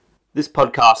This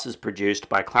podcast is produced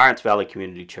by Clarence Valley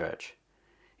Community Church.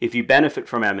 If you benefit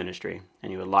from our ministry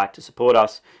and you would like to support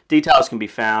us, details can be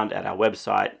found at our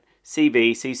website,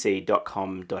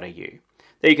 cvcc.com.au.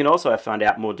 There you can also find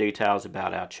out more details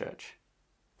about our church.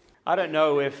 I don't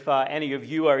know if any of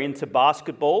you are into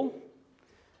basketball.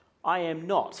 I am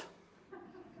not.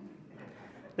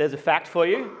 There's a fact for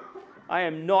you. I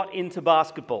am not into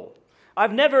basketball.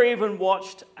 I've never even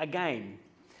watched a game.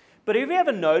 But have you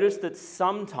ever noticed that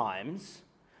sometimes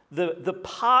the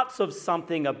parts of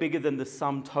something are bigger than the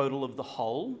sum total of the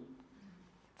whole?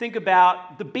 Think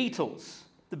about the Beatles.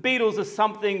 The Beatles are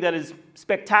something that is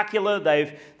spectacular.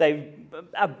 They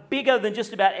are bigger than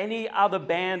just about any other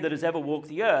band that has ever walked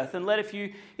the earth. And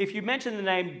if you mention the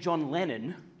name John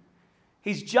Lennon,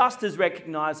 he's just as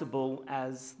recognizable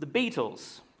as the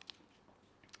Beatles.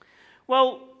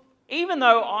 Well, even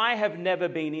though I have never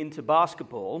been into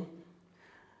basketball,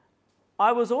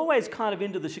 I was always kind of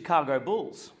into the Chicago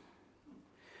Bulls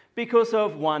because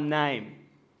of one name,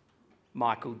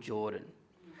 Michael Jordan.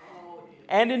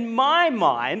 And in my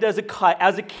mind, as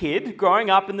a kid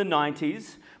growing up in the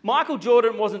 90s, Michael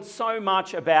Jordan wasn't so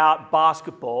much about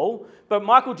basketball, but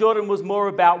Michael Jordan was more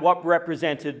about what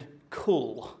represented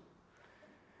cool.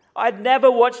 I'd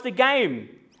never watched a game,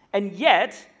 and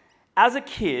yet, as a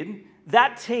kid,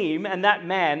 that team and that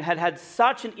man had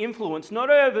such an influence, not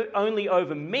only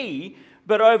over me,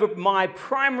 but over my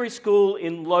primary school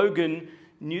in Logan,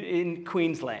 in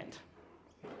Queensland.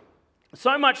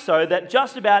 So much so that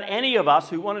just about any of us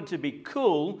who wanted to be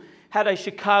cool had a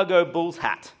Chicago Bulls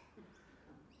hat.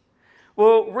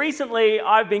 Well, recently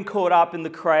I've been caught up in the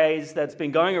craze that's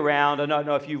been going around. I don't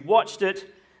know if you've watched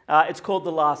it. It's called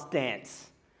The Last Dance.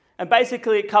 And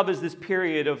basically it covers this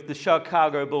period of the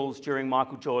Chicago Bulls during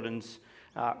Michael Jordan's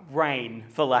reign,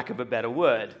 for lack of a better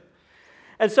word.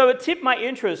 And so it tipped my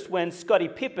interest when Scottie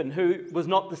Pippen, who was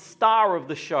not the star of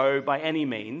the show by any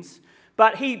means,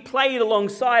 but he played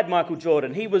alongside Michael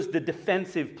Jordan. He was the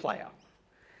defensive player.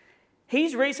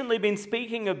 He's recently been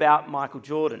speaking about Michael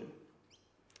Jordan.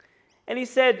 And he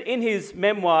said in his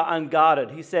memoir, Unguarded,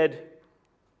 he said,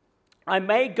 "I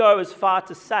may go as far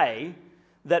to say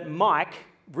that Mike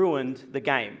ruined the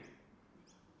game.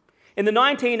 In the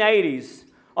 1980s,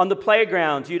 on the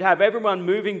playgrounds, you'd have everyone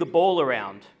moving the ball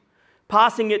around,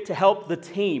 passing it to help the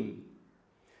team.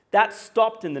 That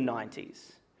stopped in the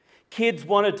 90s. Kids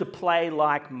wanted to play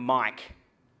like Mike.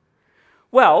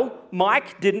 Well,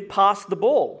 Mike didn't pass the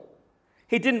ball.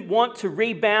 He didn't want to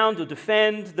rebound or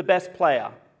defend the best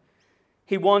player.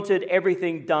 He wanted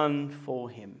everything done for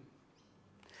him."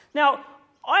 Now,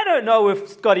 I don't know if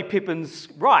Scottie Pippen's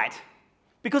right,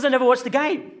 because I never watched the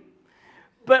game.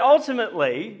 But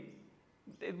ultimately,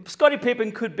 Scottie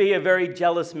Pippen could be a very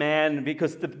jealous man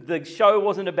because the show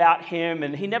wasn't about him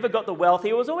and he never got the wealth.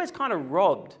 He was always kind of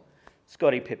robbed,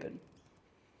 Scottie Pippen.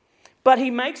 But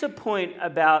he makes a point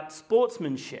about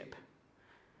sportsmanship.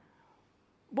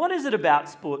 What is it about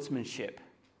sportsmanship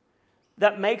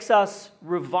that makes us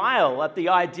revile at the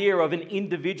idea of an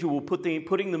individual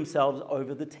putting themselves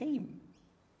over the team?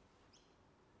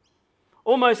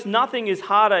 Almost nothing is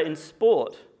harder in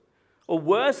sport or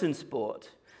worse in sport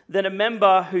than a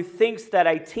member who thinks that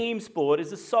a team sport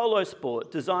is a solo sport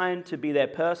designed to be their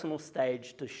personal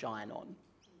stage to shine on.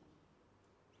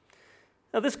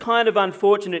 Now, this kind of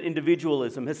unfortunate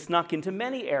individualism has snuck into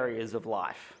many areas of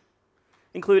life,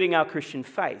 including our Christian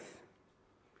faith.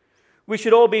 We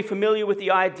should all be familiar with the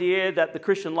idea that the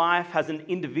Christian life has an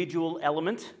individual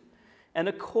element and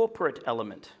a corporate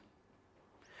element.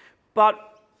 But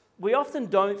we often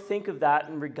don't think of that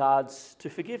in regards to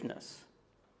forgiveness.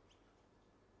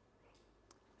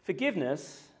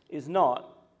 Forgiveness is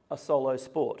not a solo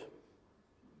sport.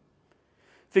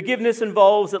 Forgiveness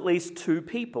involves at least two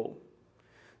people: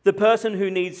 the person who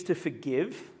needs to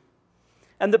forgive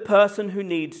and the person who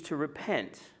needs to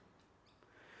repent.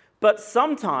 But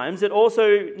sometimes it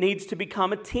also needs to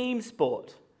become a team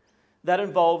sport that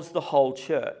involves the whole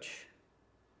church.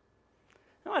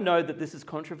 Now, I know that this is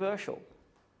controversial.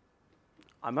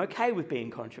 I'm okay with being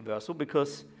controversial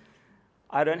because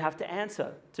I don't have to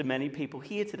answer to many people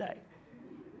here today.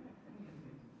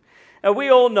 Now, we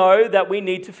all know that we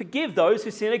need to forgive those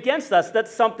who sin against us.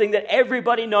 That's something that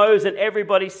everybody knows and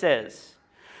everybody says.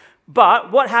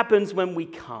 But what happens when we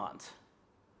can't?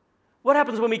 What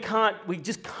happens when we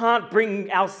just can't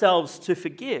bring ourselves to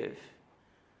forgive?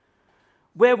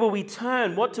 Where will we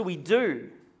turn? What do we do?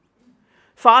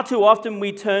 Far too often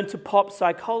we turn to pop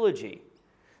psychology.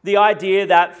 The idea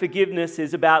that forgiveness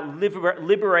is about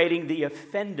liberating the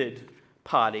offended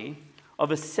party of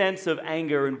a sense of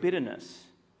anger and bitterness.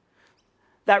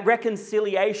 That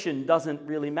reconciliation doesn't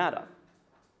really matter.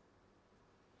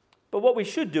 But what we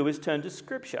should do is turn to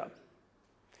Scripture.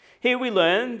 Here we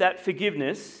learn that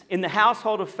forgiveness in the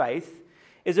household of faith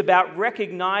is about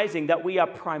recognizing that we are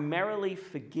primarily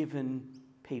forgiven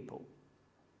people.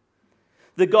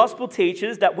 The gospel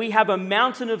teaches that we have a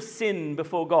mountain of sin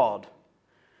before God,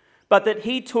 but that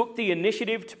He took the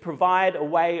initiative to provide a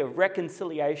way of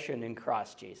reconciliation in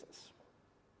Christ Jesus.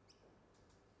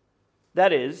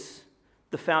 That is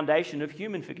the foundation of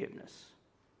human forgiveness.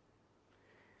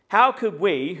 How could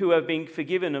we, who have been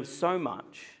forgiven of so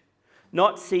much,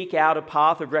 not seek out a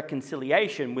path of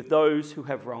reconciliation with those who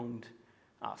have wronged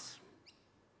us?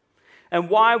 And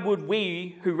why would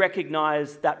we, who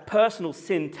recognize that personal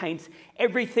sin taints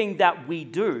everything that we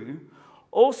do,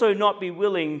 also not be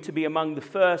willing to be among the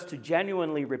first to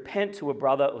genuinely repent to a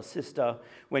brother or sister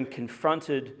when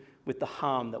confronted with the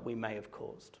harm that we may have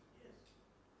caused?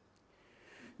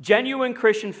 Genuine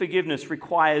Christian forgiveness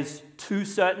requires two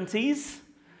certainties,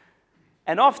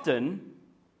 and often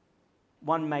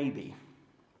one maybe.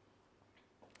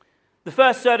 The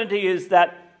first certainty is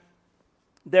that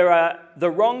the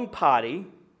wrong party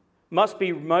must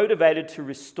be motivated to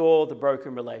restore the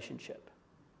broken relationship.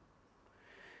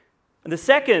 And the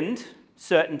second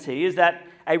certainty is that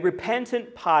a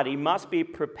repentant party must be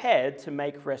prepared to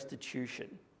make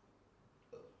restitution.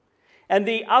 And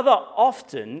the other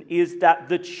often is that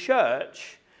the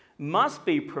church must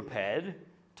be prepared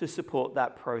to support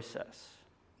that process.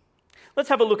 Let's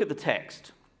have a look at the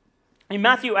text. In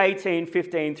Matthew 18,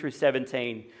 15 through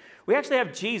 17, we actually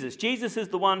have Jesus. Jesus is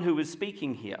the one who is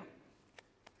speaking here.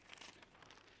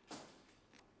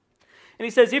 And he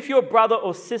says, if your brother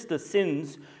or sister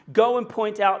sins, go and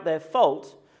point out their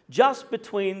fault just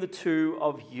between the two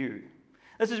of you.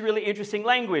 This is really interesting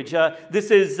language.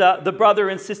 This is the brother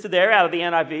and sister there out of the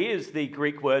NIV is the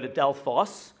Greek word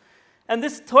adelphos. And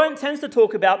this tends to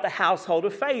talk about the household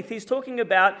of faith. He's talking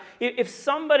about if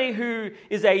somebody who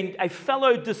is a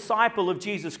fellow disciple of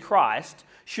Jesus Christ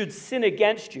should sin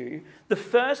against you, the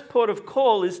first port of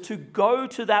call is to go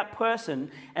to that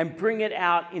person and bring it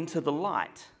out into the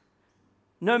light,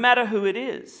 no matter who it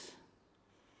is.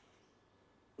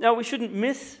 Now, we shouldn't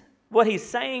miss what he's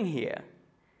saying here.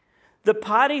 The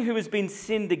party who has been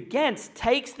sinned against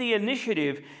takes the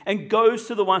initiative and goes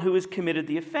to the one who has committed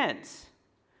the offense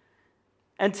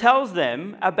and tells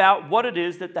them about what it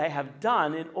is that they have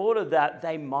done in order that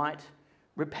they might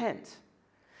repent.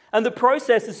 And the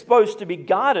process is supposed to be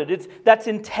guarded. That's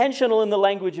intentional in the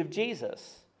language of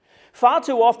Jesus. Far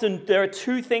too often, there are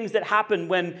two things that happen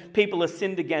when people are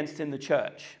sinned against in the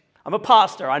church. I'm a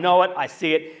pastor. I know it. I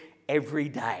see it every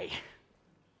day.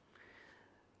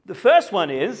 The first one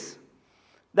is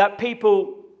that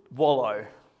people wallow.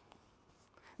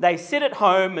 They sit at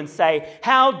home and say,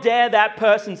 how dare that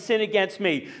person sin against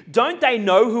me? Don't they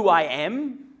know who I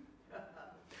am?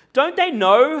 Don't they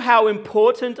know how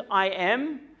important I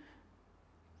am?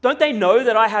 Don't they know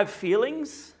that I have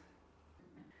feelings?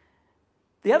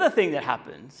 The other thing that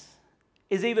happens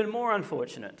is even more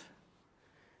unfortunate.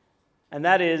 And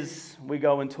that is we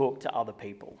go and talk to other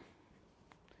people.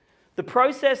 The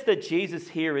process that Jesus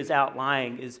here is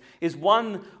outlining is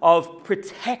one of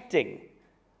protecting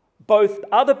both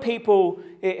other people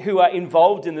who are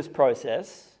involved in this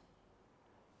process,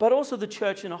 but also the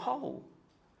church in a whole.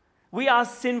 We are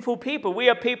sinful people. We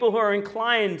are people who are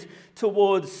inclined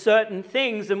towards certain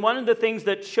things, and one of the things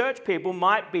that church people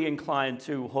might be inclined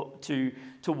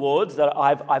towards that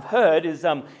I've heard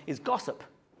is gossip.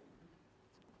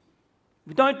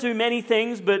 We don't do many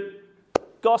things, but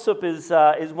gossip is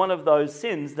one of those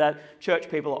sins that church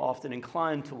people are often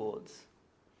inclined towards.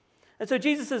 And so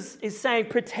Jesus is saying,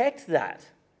 protect that.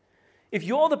 If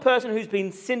you're the person who's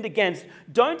been sinned against,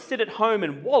 don't sit at home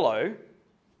and wallow.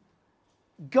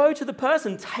 Go to the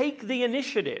person, take the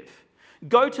initiative.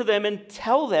 Go to them and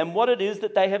tell them what it is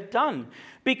that they have done.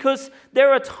 Because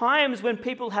there are times when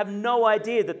people have no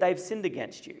idea that they've sinned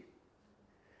against you.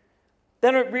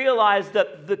 They don't realize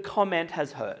that the comment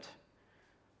has hurt.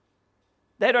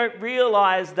 They don't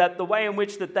realize that the way in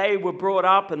which that they were brought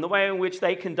up and the way in which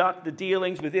they conduct the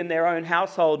dealings within their own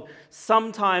household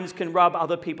sometimes can rub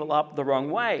other people up the wrong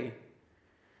way.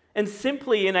 And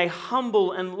simply in a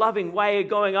humble and loving way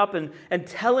going up and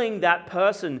telling that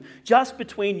person just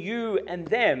between you and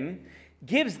them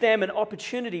gives them an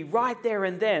opportunity right there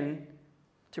and then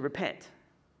to repent.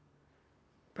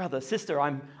 Brother, sister,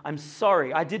 I'm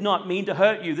sorry. I did not mean to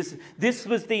hurt you. This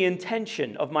was the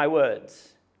intention of my words.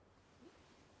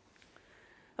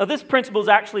 Now, this principle is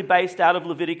actually based out of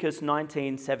Leviticus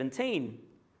 19:17.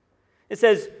 It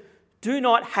says, do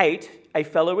not hate a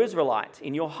fellow Israelite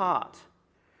in your heart.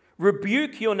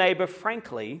 Rebuke your neighbor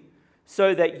frankly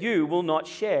so that you will not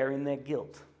share in their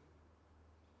guilt.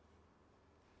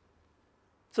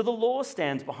 So the law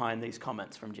stands behind these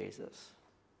comments from Jesus.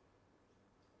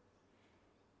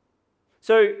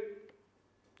 So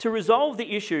to resolve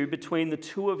the issue between the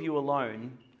two of you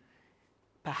alone,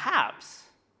 perhaps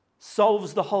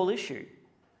solves the whole issue.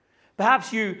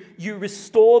 Perhaps you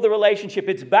restore the relationship.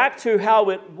 It's back to how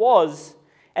it was,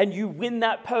 and you win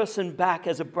that person back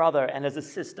as a brother and as a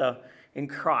sister in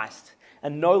Christ.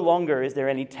 And no longer is there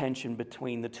any tension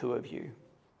between the two of you.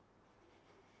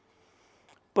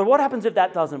 But what happens if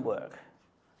that doesn't work?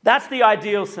 That's the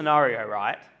ideal scenario,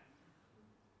 right?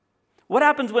 What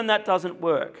happens when that doesn't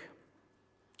work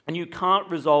and you can't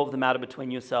resolve the matter between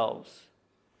yourselves?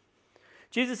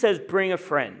 Jesus says, bring a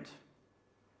friend.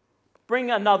 Bring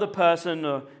another person,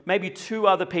 or maybe two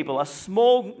other people, a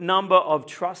small number of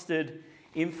trusted,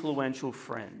 influential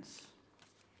friends.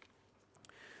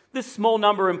 This small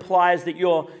number implies that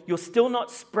you're still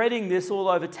not spreading this all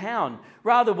over town.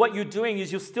 Rather, what you're doing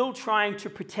is you're still trying to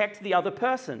protect the other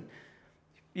person.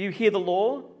 You hear the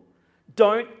law?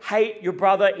 Don't hate your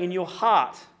brother in your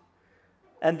heart.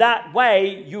 And that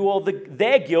way,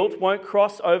 their guilt won't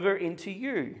cross over into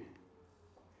you.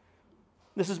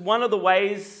 This is one of the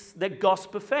ways that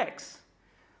gossip affects.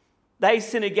 They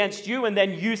sin against you, and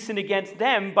then you sin against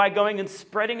them by going and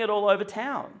spreading it all over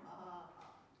town.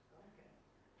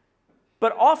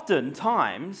 But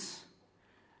oftentimes,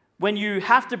 when you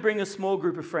have to bring a small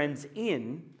group of friends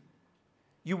in,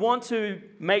 you want to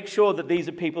make sure that these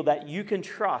are people that you can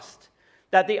trust,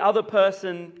 that the other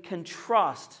person can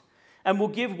trust and will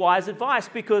give wise advice,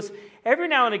 because every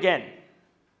now and again,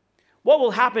 what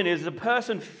will happen is a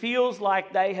person feels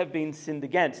like they have been sinned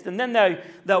against, and then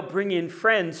they'll bring in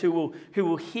friends who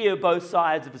will hear both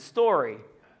sides of the story.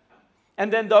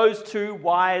 And then those two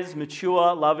wise,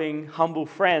 mature, loving, humble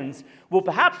friends will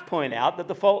perhaps point out that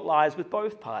the fault lies with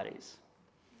both parties.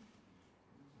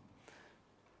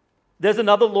 There's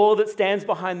another law that stands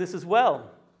behind this as well.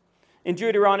 In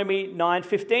Deuteronomy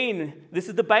 9:15, this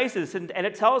is the basis, and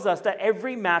it tells us that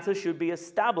every matter should be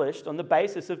established on the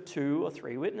basis of 2 or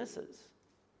 3 witnesses.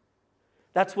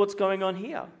 That's what's going on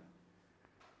here.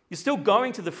 You're still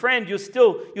going to the friend, you're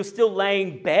still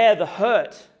laying bare the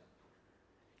hurt.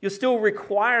 You're still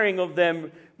requiring of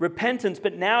them repentance,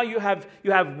 but now you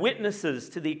have witnesses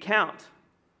to the account.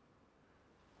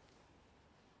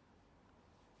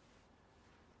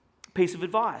 Piece of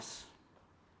advice.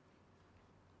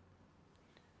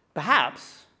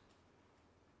 Perhaps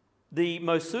the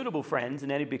most suitable friends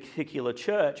in any particular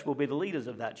church will be the leaders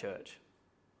of that church,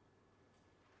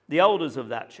 the elders of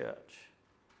that church,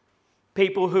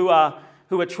 people who are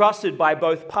trusted by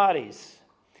both parties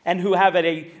and who have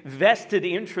a vested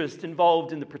interest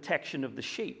involved in the protection of the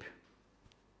sheep.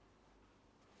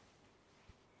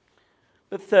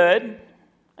 But third,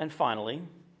 and finally,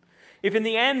 if in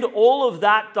the end all of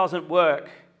that doesn't work,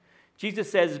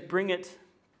 Jesus says, bring it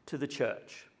to the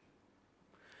church.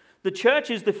 The church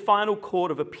is the final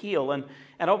court of appeal, and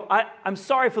I'm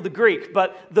sorry for the Greek,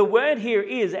 but the word here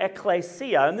is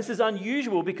ecclesia, and this is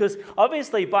unusual because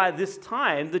obviously by this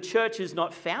time the church is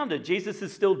not founded. Jesus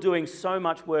is still doing so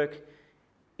much work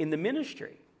in the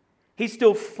ministry. He's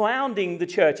still founding the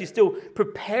church. He's still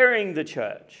preparing the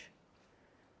church.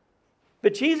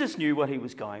 But Jesus knew what he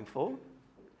was going for.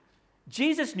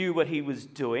 Jesus knew what he was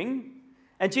doing.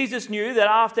 And Jesus knew that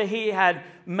after he had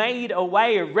made a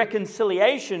way of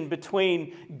reconciliation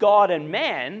between God and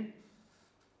man,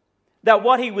 that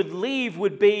what he would leave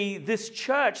would be this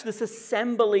church, this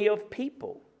assembly of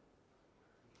people.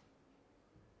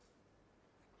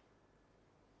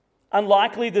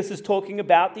 Unlikely this is talking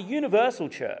about the universal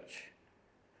church.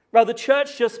 Rather,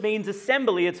 church just means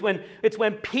assembly. It's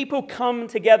when people come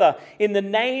together in the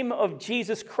name of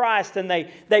Jesus Christ and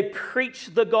they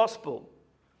preach the gospel.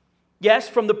 Yes,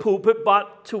 from the pulpit,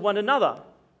 but to one another.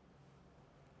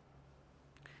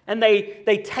 And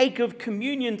they take of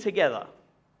communion together.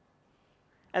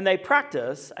 And they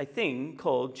practice a thing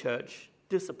called church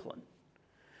discipline.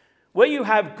 Where you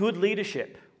have good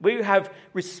leadership, where you have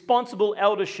responsible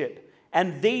eldership,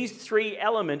 and these 3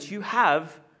 elements, you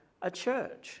have a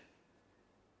church.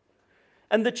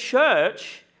 And the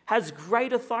church has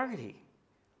great authority.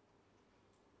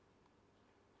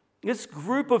 This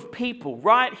group of people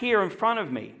right here in front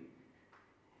of me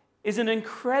is an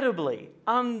incredibly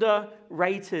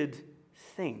underrated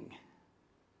thing.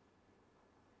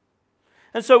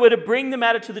 And so we're to bring the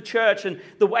matter to the church, and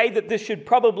the way that this should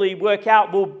probably work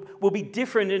out will be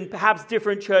different in perhaps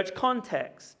different church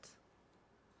contexts.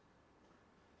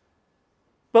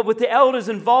 But with the elders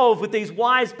involved, with these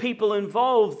wise people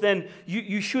involved, then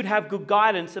you should have good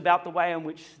guidance about the way in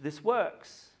which this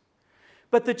works.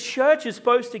 But the church is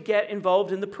supposed to get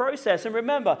involved in the process. And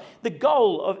remember, the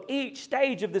goal of each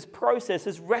stage of this process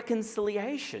is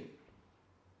reconciliation.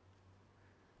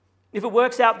 If it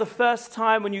works out the first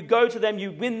time when you go to them,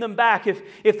 you win them back.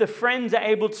 If the friends are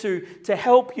able to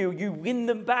help you, you win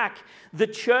them back. The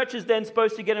church is then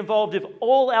supposed to get involved if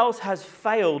all else has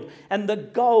failed, and the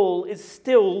goal is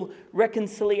still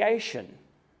reconciliation.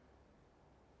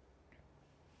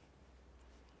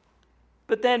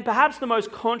 But then perhaps the most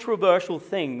controversial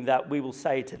thing that we will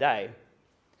say today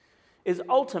is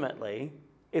ultimately,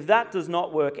 if that does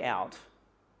not work out,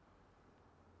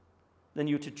 then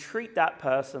you're to treat that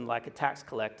person like a tax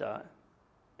collector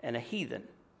and a heathen,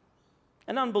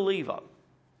 an unbeliever.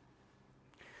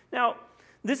 Now,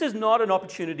 this is not an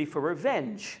opportunity for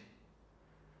revenge.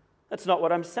 That's not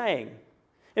what I'm saying.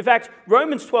 In fact,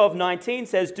 Romans 12:19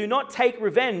 says, "Do not take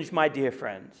revenge, my dear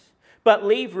friends, but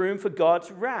leave room for God's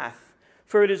wrath.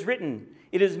 For it is written,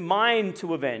 'It is mine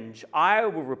to avenge, I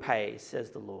will repay,'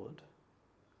 says the Lord."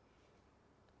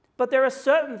 But there are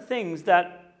certain things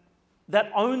that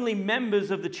only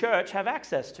members of the church have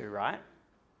access to, right?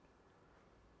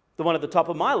 The one at the top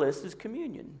of my list is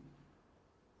communion.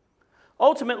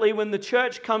 Ultimately, when the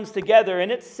church comes together and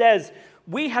it says,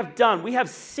 we have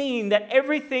seen that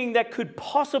everything that could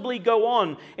possibly go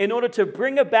on in order to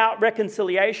bring about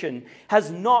reconciliation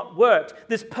has not worked.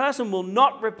 This person will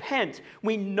not repent.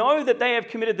 We know that they have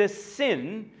committed this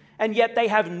sin, and yet they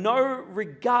have no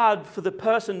regard for the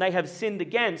person they have sinned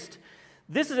against.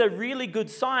 This is a really good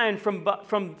sign from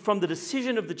the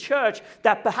decision of the church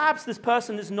that perhaps this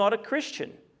person is not a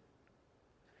Christian.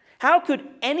 How could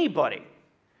anybody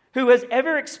who has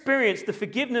ever experienced the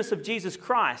forgiveness of Jesus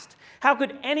Christ, how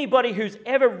could anybody who's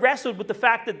ever wrestled with the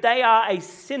fact that they are a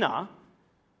sinner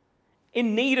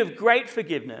in need of great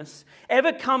forgiveness,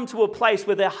 ever come to a place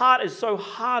where their heart is so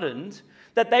hardened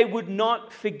that they would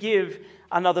not forgive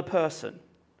another person,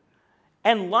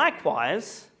 and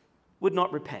likewise would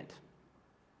not repent?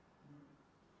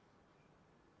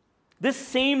 This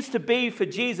seems to be for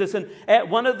Jesus and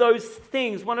one of those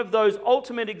things, one of those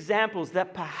ultimate examples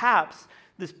that perhaps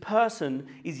this person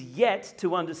is yet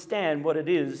to understand what it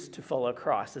is to follow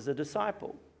Christ as a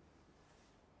disciple.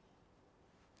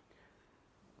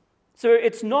 So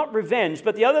it's not revenge,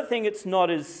 but the other thing it's not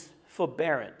is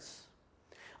forbearance.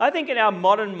 I think in our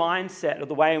modern mindset of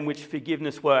the way in which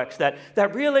forgiveness works, that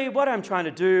really what I'm trying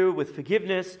to do with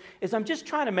forgiveness is I'm just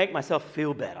trying to make myself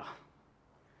feel better.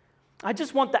 I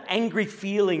just want the angry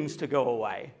feelings to go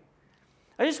away.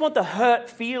 I just want the hurt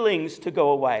feelings to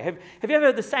go away. Have you ever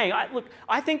heard the saying?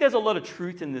 I think there's a lot of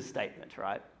truth in this statement,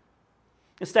 right?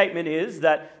 The statement is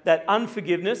that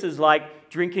unforgiveness is like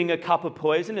drinking a cup of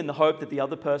poison in the hope that the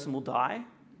other person will die.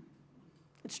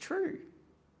 It's true.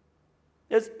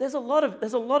 There's a lot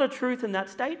of truth in that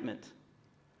statement.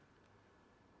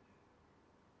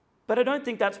 But I don't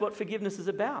think that's what forgiveness is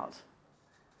about.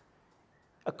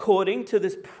 According to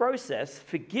this process,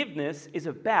 forgiveness is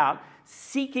about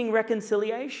seeking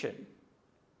reconciliation.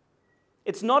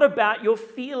 It's not about your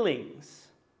feelings.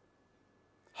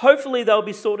 Hopefully they'll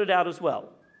be sorted out as well.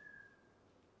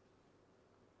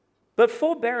 But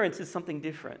forbearance is something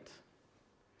different.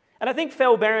 And I think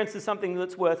forbearance is something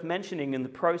that's worth mentioning in the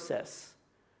process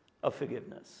of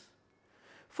forgiveness.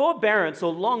 Forbearance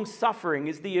or long-suffering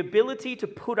is the ability to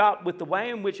put up with the way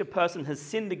in which a person has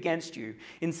sinned against you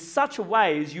in such a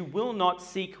way as you will not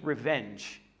seek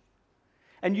revenge.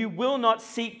 And you will not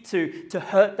seek to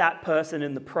hurt that person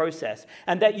in the process.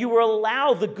 And that you will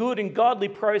allow the good and godly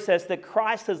process that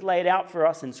Christ has laid out for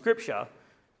us in Scripture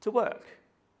to work.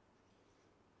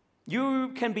 You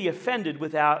can be offended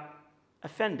without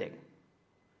offending.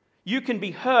 You can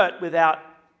be hurt without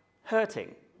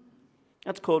hurting.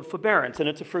 That's called forbearance, and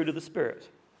it's a fruit of the Spirit.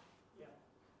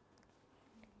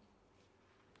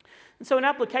 And so in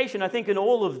application, I think in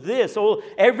all of this,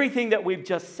 everything that we've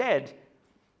just said,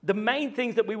 the main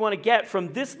things that we want to get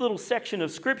from this little section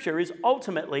of Scripture is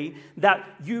ultimately that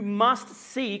you must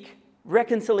seek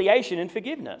reconciliation and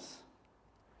forgiveness.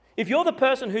 If you're the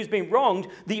person who's been wronged,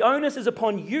 the onus is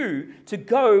upon you to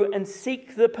go and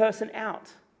seek the person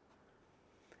out.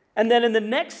 And then in the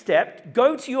next step,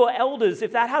 go to your elders.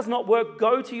 If that has not worked,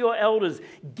 go to your elders.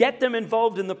 Get them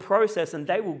involved in the process and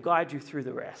they will guide you through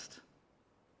the rest.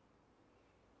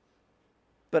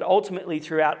 But ultimately,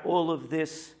 throughout all of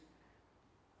this,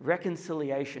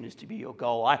 reconciliation is to be your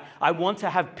goal. I want to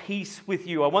have peace with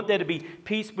you. I want there to be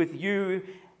peace with you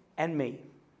and me.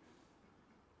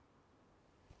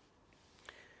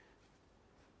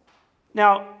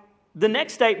 Now, the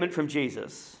next statement from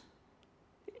Jesus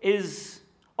is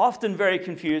often very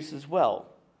confused as well.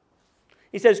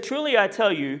 He says, "Truly I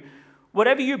tell you,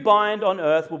 Whatever you bind on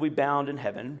earth will be bound in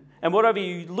heaven, and whatever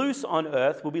you loose on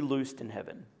earth will be loosed in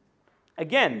heaven.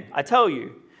 Again, I tell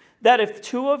you that if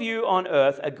two of you on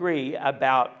earth agree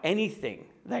about anything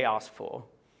they ask for,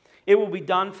 it will be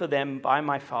done for them by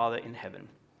my Father in heaven.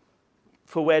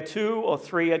 For where 2 or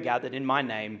 3 are gathered in my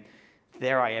name,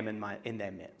 there I am in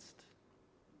their midst.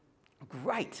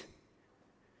 Great.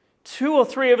 2 or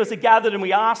 3 of us are gathered and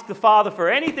we ask the Father for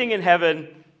anything in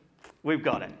heaven, we've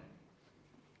got it.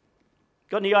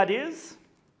 Got any ideas?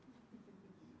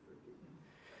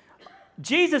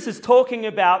 Jesus is talking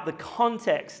about the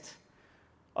context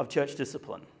of church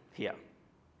discipline here.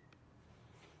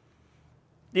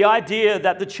 The idea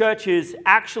that the church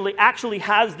actually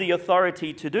has the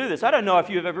authority to do this. I don't know if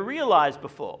you've ever realized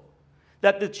before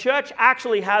that the church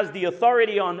actually has the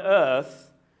authority on earth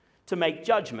to make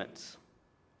judgments.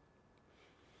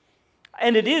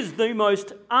 And it is the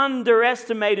most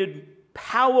underestimated,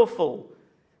 powerful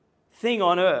thing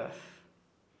on earth.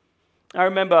 I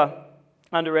remember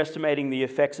underestimating the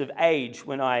effects of age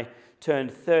when I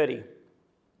turned 30.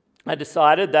 I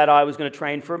decided that I was going to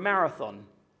train for a marathon.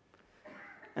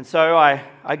 And so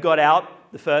I got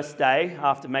out the first day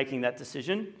after making that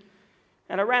decision,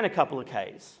 and I ran a couple of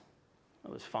Ks.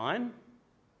 It was fine.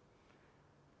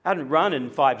 I hadn't run in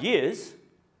 5 years,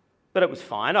 but it was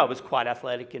fine. I was quite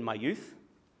athletic in my youth.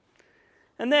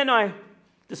 And then I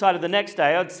decided the next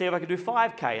day I'd see if I could do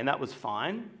 5K, and that was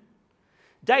fine.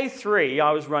 Day 3,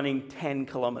 I was running 10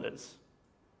 kilometers.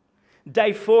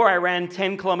 Day 4, I ran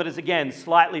 10 kilometers again,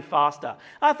 slightly faster.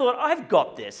 I thought, I've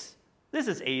got this. This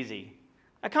is easy.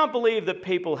 I can't believe that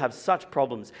people have such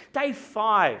problems. Day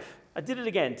 5, I did it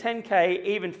again, 10K,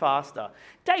 even faster.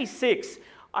 Day 6,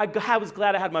 I was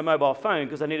glad I had my mobile phone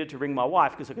because I needed to ring my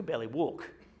wife because I could barely walk.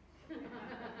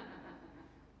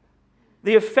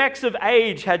 The effects of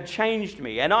age had changed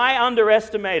me, and I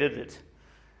underestimated it.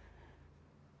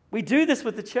 We do this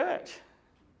with the church.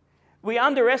 We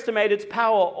underestimate its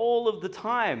power all of the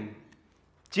time.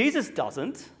 Jesus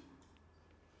doesn't.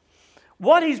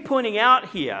 What he's pointing out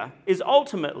here is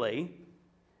ultimately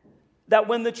that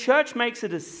when the church makes a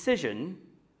decision,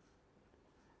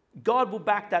 God will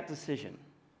back that decision.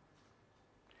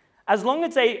 As long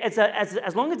as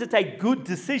it's a good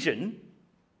decision,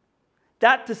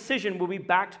 that decision will be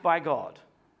backed by God.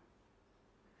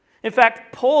 In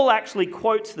fact, Paul actually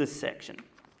quotes this section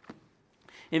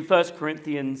in 1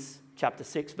 Corinthians chapter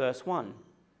 6, verse 1.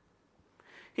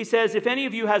 He says, "If any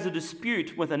of you has a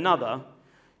dispute with another,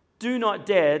 do not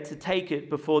dare to take it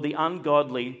before the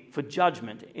ungodly for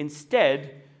judgment,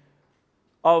 instead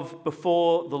of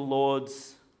before the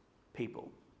Lord's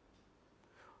people.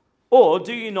 Or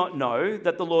do you not know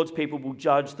that the Lord's people will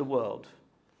judge the world?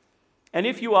 And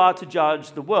if you are to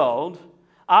judge the world,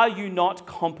 are you not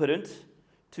competent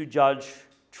to judge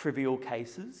trivial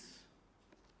cases?"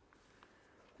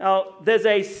 Now, there's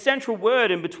a central word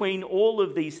in between all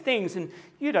of these things, and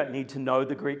you don't need to know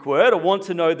the Greek word or want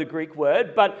to know the Greek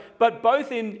word, but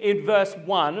both in verse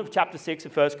 1 of chapter 6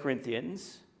 of 1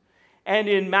 Corinthians and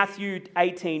in Matthew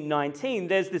 18:19,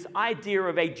 there's this idea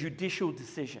of a judicial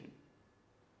decision.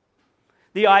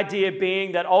 The idea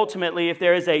being that ultimately, if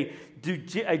there is a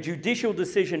judicial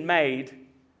decision made,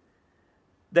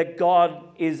 that God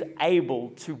is able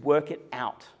to work it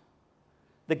out.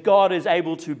 That God is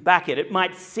able to back it. It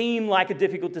might seem like a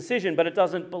difficult decision, but it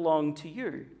doesn't belong to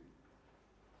you.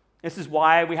 This is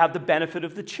why we have the benefit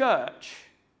of the church.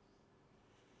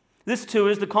 This too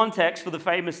is the context for the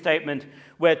famous statement,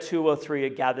 "Where 2 or 3 are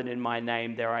gathered in my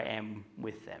name, there I am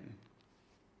with them."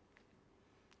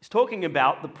 He's talking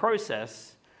about the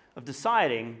process of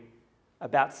deciding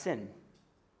about sin.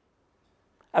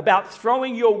 About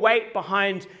throwing your weight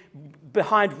behind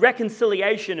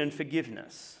reconciliation and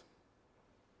forgiveness.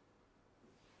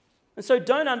 And so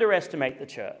don't underestimate the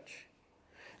church.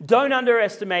 Don't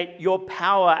underestimate your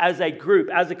power as a group,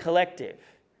 as a collective.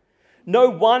 No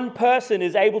one person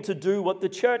is able to do what the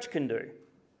church can do.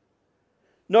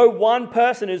 No one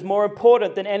person is more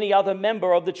important than any other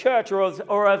member of the church or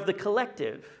of the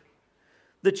collective.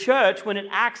 The church, when it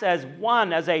acts as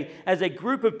one, as a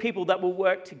group of people that will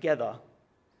work together,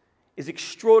 is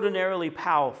extraordinarily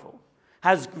powerful,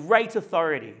 has great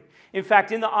authority. In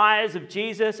fact, in the eyes of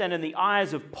Jesus and in the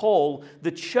eyes of Paul,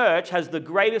 the church has the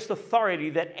greatest authority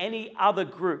that any other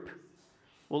group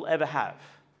will ever have.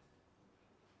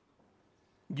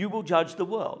 You will judge the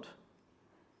world.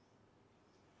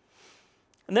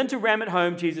 And then to ram it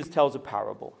home, Jesus tells a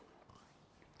parable.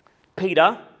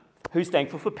 Peter, who's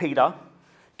thankful for Peter,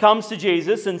 comes to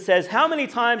Jesus and says, "How many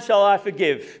times shall I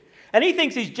forgive?" And he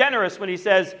thinks he's generous when he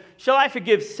says, "Shall I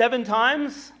forgive 7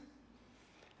 times?"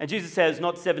 And Jesus says,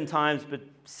 "Not 7 times, but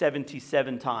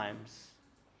 77 times.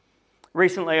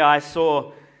 Recently I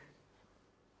saw,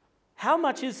 how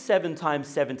much is 7 times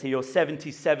 70 or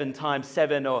 77 times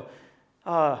 7 or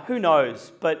who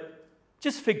knows, but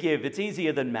just forgive, it's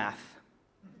easier than math.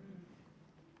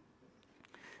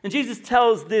 And Jesus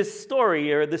tells this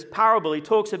story, or this parable. He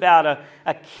talks about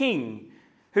a king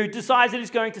who decides that he's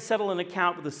going to settle an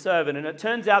account with a servant, and it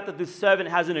turns out that this servant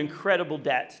has an incredible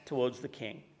debt towards the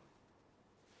king.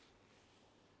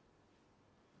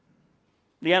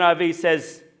 The NIV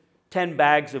says 10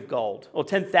 bags of gold, or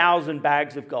 10,000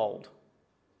 bags of gold.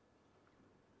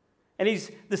 And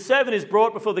the servant is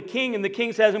brought before the king, and the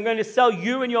king says, I'm going to sell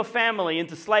you and your family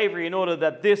into slavery in order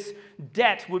that this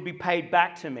debt would be paid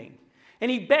back to me. And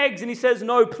he begs and he says,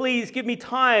 no, please give me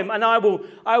time and I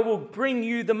will bring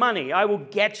you the money. I will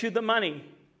get you the money.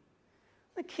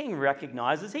 The king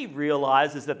he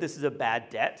realizes that this is a bad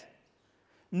debt.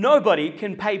 Nobody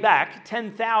can pay back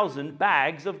 10,000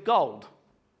 bags of gold.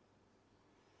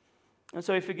 And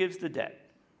so he forgives the debt.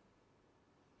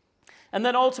 And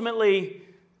then ultimately,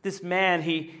 this man,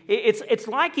 it's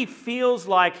like he feels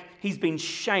like he's been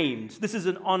shamed. This is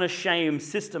an honor-shame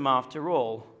system after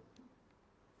all.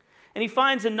 And he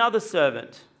finds another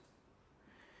servant,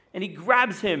 and he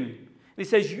grabs him, and he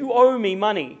says, you owe me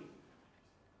money,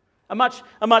 a much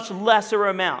lesser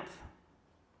amount.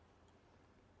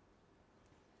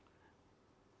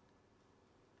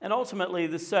 And ultimately,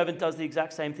 the servant does the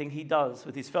exact same thing he does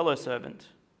with his fellow servant.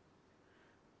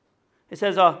 He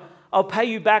says, I'll pay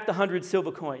you back the 100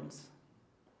 silver coins.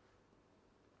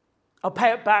 I'll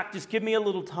pay it back, just give me a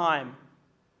little time.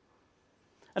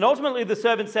 And ultimately, the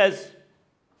servant says,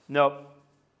 no,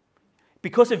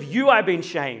 because of you I've been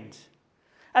shamed.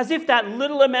 As if that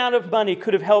little amount of money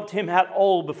could have helped him at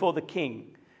all before the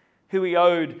king, who he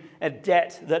owed a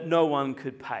debt that no one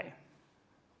could pay.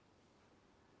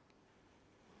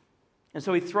 And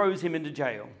so he throws him into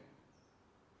jail.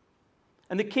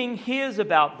 And the king hears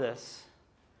about this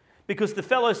because the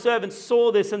fellow servants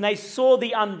saw this and they saw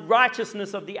the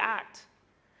unrighteousness of the act.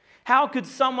 How could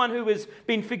someone who has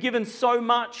been forgiven so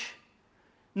much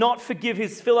not forgive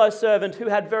his fellow servant who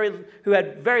had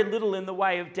very little in the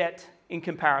way of debt in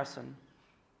comparison?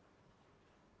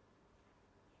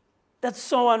 That's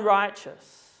so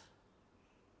unrighteous.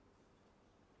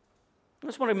 I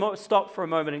just want to stop for a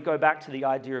moment and go back to the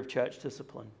idea of church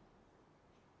discipline.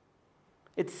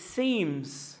 It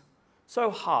seems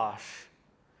so harsh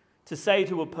to say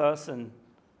to a person,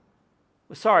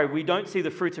 sorry, we don't see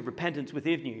the fruits of repentance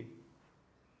within you.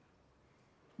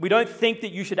 We don't think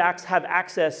that you should have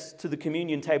access to the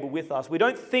communion table with us. We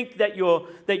don't think that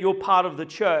you're part of the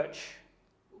church.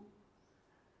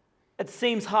 It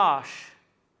seems harsh.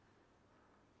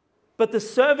 But the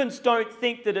servants don't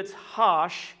think that it's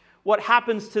harsh what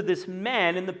happens to this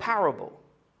man in the parable.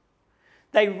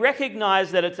 They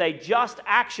recognize that it's a just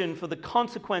action for the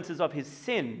consequences of his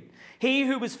sin. He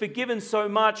who was forgiven so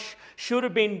much should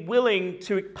have been willing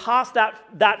to pass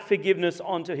that forgiveness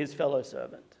on to his fellow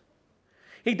servant.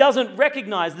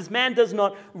 This man does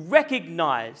not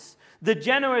recognize the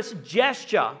generous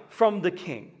gesture from the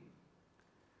king.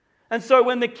 And so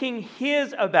when the king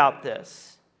hears about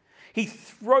this, he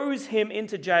throws him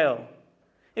into jail.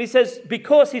 And he says,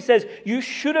 you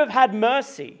should have had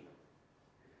mercy.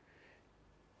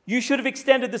 You should have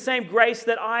extended the same grace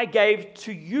that I gave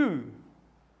to you.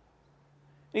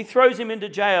 And he throws him into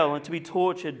jail and to be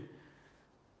tortured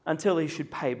until he should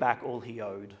pay back all he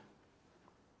owed.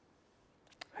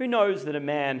 Who knows that a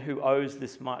man who owes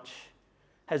this much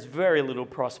has very little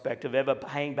prospect of ever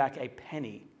paying back a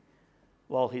penny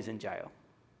while he's in jail?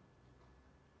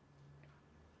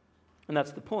 And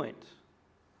that's the point.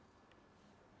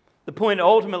 The point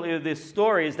ultimately of this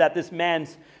story is that this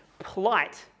man's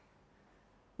plight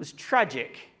was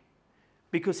tragic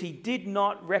because he did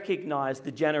not recognize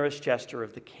the generous gesture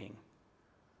of the king.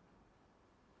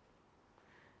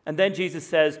 And then Jesus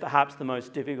says perhaps the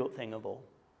most difficult thing of all.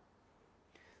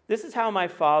 This is how my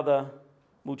Father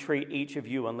will treat each of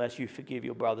you unless you forgive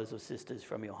your brothers or sisters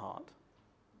from your heart.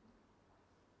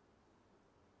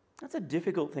 That's a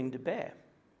difficult thing to bear.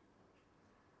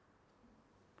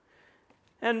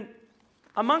 And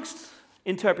amongst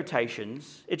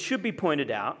interpretations, it should be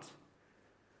pointed out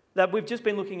that we've just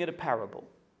been looking at a parable.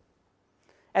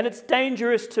 And it's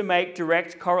dangerous to make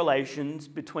direct correlations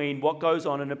between what goes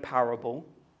on in a parable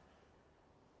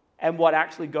and what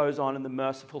actually goes on in the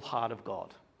merciful heart of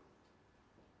God.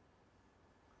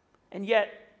 And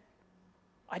yet,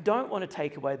 I don't want to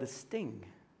take away the sting.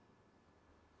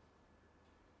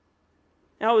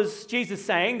 Now, is Jesus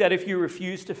saying that if you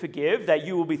refuse to forgive, that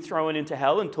you will be thrown into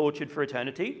hell and tortured for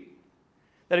eternity?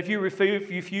 That if you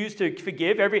refuse to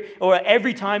forgive,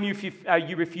 every time you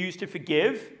refuse to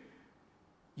forgive,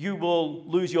 you will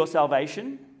lose your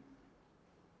salvation?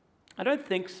 I don't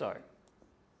think so.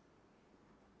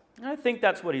 I don't think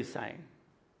that's what he's saying.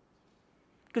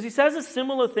 Because he says a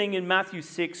similar thing in Matthew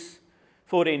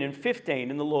 6:14 and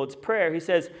 15 in the Lord's Prayer. He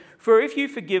says, "For if you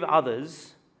forgive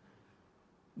others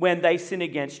when they sin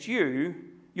against you,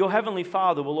 your heavenly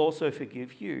Father will also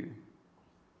forgive you.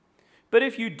 But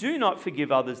if you do not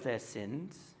forgive others their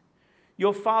sins,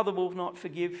 your Father will not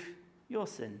forgive your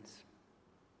sins."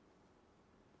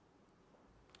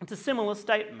 It's a similar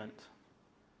statement.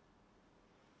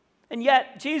 And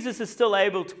yet, Jesus is still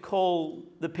able to call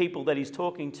the people that he's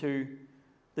talking to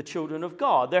the children of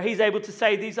God. That he's able to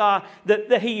say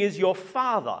that he is your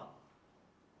Father.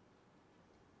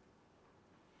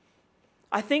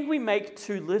 I think we make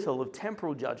too little of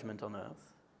temporal judgment on earth.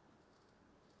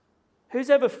 Who's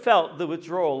ever felt the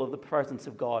withdrawal of the presence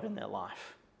of God in their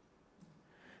life?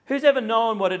 Who's ever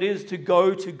known what it is to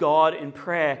go to God in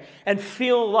prayer and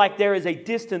feel like there is a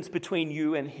distance between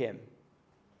you and him?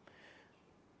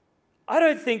 I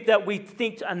don't think that we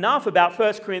think enough about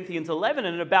 1 Corinthians 11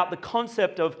 and about the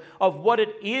concept of what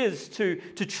it is to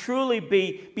truly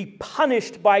be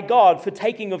punished by God for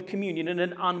taking of communion in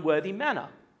an unworthy manner.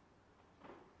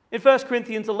 In 1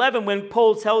 Corinthians 11, when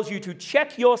Paul tells you to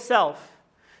check yourself,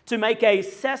 to make a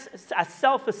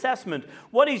self-assessment,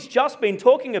 what he's just been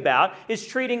talking about is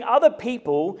treating other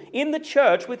people in the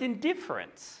church with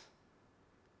indifference.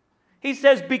 He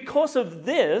says, because of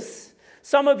this,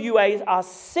 some of you are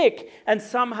sick and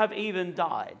some have even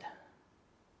died.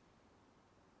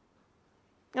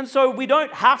 And so we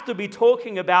don't have to be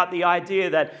talking about the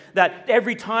idea that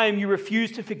every time you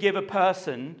refuse to forgive a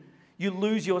person, you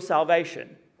lose your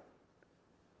salvation.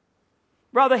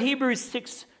 Rather, Hebrews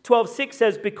 12:6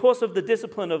 says, because of the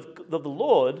discipline of the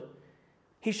Lord,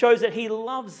 he shows that he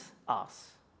loves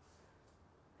us.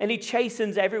 And he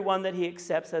chastens everyone that he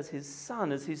accepts as his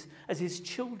son, as his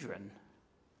children.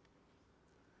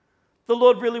 The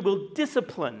Lord really will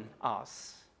discipline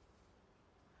us.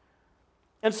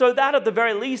 And so that at the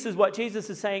very least is what Jesus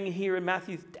is saying here in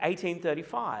Matthew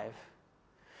 18:35.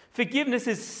 Forgiveness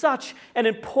is such an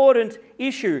important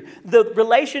issue. The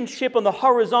relationship on the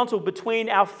horizontal between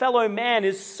our fellow man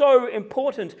is so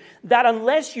important that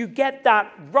unless you get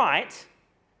that right,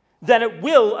 then it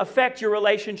will affect your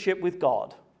relationship with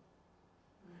God.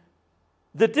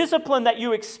 The discipline that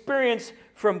you experience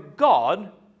from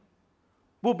God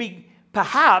will be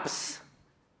perhaps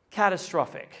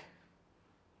catastrophic.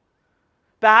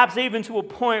 Perhaps even to a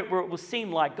point where it will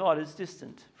seem like God is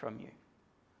distant from you.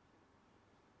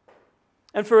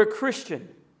 And for a Christian,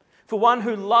 for one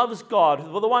who loves God,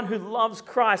 for the one who loves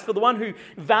Christ, for the one who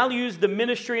values the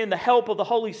ministry and the help of the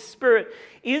Holy Spirit,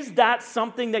 is that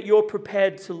something that you're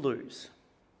prepared to lose?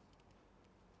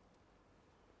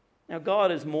 Now,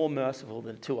 God is more merciful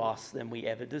to us than we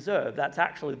ever deserve. That's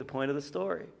actually the point of the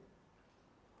story.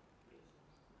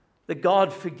 That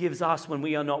God forgives us when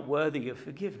we are not worthy of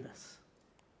forgiveness.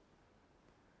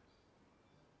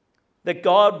 That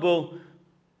God will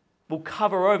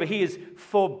cover over. He is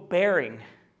forbearing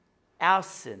our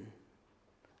sin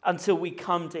until we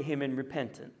come to him in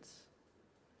repentance.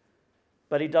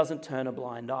 But he doesn't turn a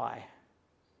blind eye.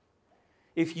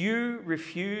 If you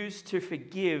refuse to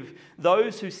forgive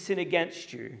those who sin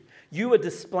against you, you are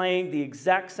displaying the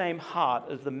exact same heart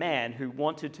of the man who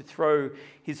wanted to throw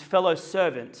his fellow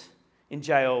servant in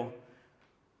jail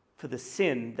for the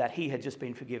sin that he had just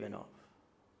been forgiven of.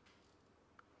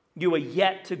 You are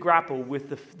yet to grapple with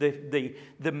the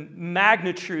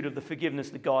magnitude of the forgiveness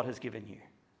that God has given you.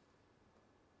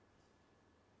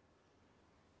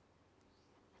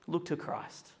 Look to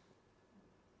Christ.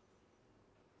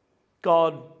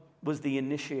 God was the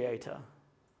initiator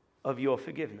of your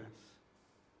forgiveness.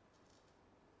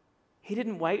 He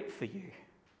didn't wait for you.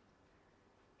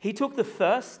 He took the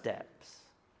first steps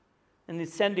in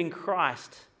sending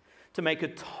Christ to make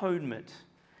atonement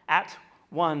at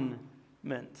one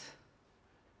moment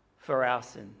for our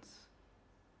sins.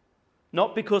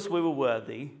 Not because we were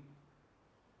worthy,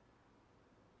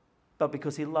 but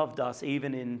because he loved us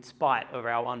even in spite of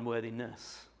our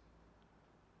unworthiness.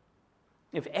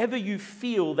 If ever you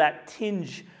feel that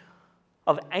tinge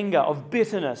of anger, of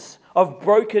bitterness, of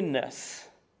brokenness,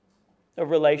 of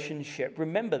relationship,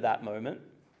 remember that moment.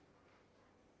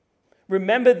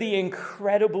 Remember the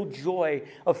incredible joy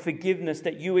of forgiveness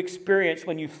that you experienced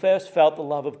when you first felt the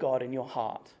love of God in your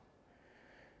heart.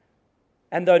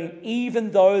 And then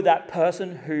even though that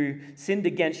person who sinned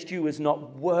against you is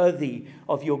not worthy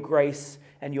of your grace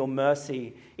and your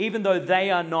mercy, even though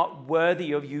they are not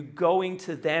worthy of you going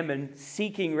to them and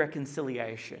seeking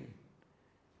reconciliation.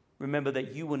 Remember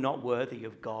that you were not worthy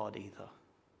of God either.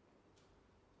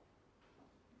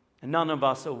 And none of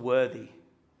us are worthy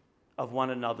of one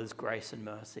another's grace and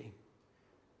mercy.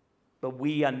 But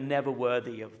we are never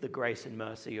worthy of the grace and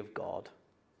mercy of God.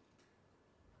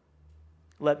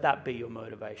 Let that be your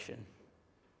motivation.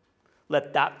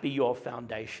 Let that be your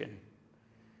foundation.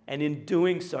 And in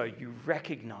doing so, you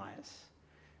recognize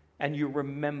and you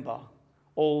remember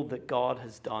all that God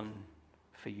has done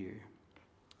for you.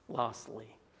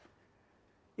 Lastly,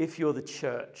 if you're the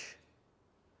church,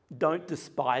 don't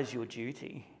despise your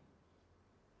duty.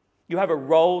 You have a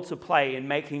role to play in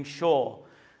making sure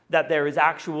that there is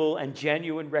actual and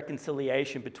genuine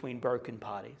reconciliation between broken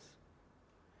parties.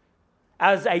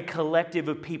 As a collective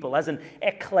of people, as an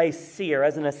ecclesia,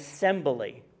 as an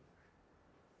assembly,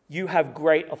 you have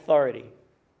great authority.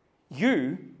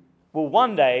 You will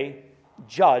one day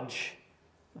judge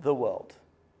the world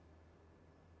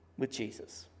with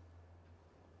Jesus.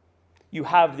 You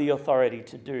have the authority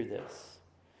to do this.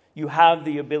 You have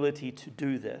the ability to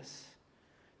do this,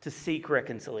 to seek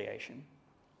reconciliation.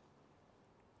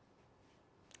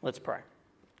 Let's pray.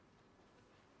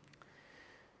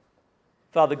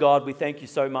 Father God, we thank you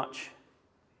so much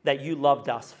that you loved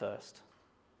us first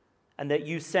and that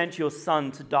you sent your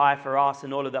Son to die for us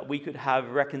in order that we could have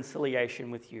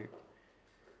reconciliation with you,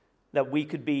 that we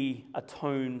could be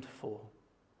atoned for.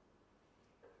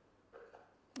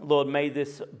 Lord, may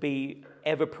this be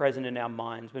ever present in our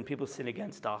minds when people sin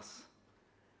against us.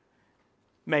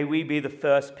 May we be the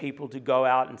first people to go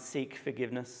out and seek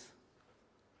forgiveness.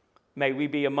 May we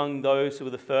be among those who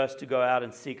are the first to go out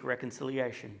and seek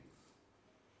reconciliation.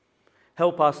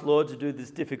 Help us, Lord, to do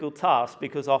this difficult task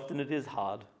because often it is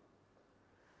hard.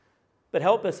 But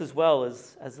help us as well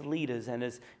as leaders and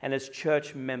as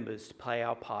church members to play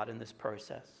our part in this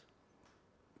process,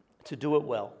 to do it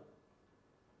well.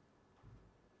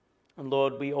 And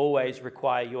Lord, we always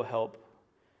require your help.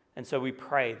 And so we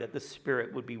pray that the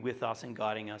Spirit would be with us and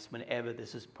guiding us whenever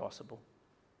this is possible.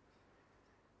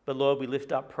 But Lord, we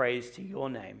lift up praise to your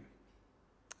name.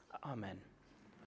 Amen.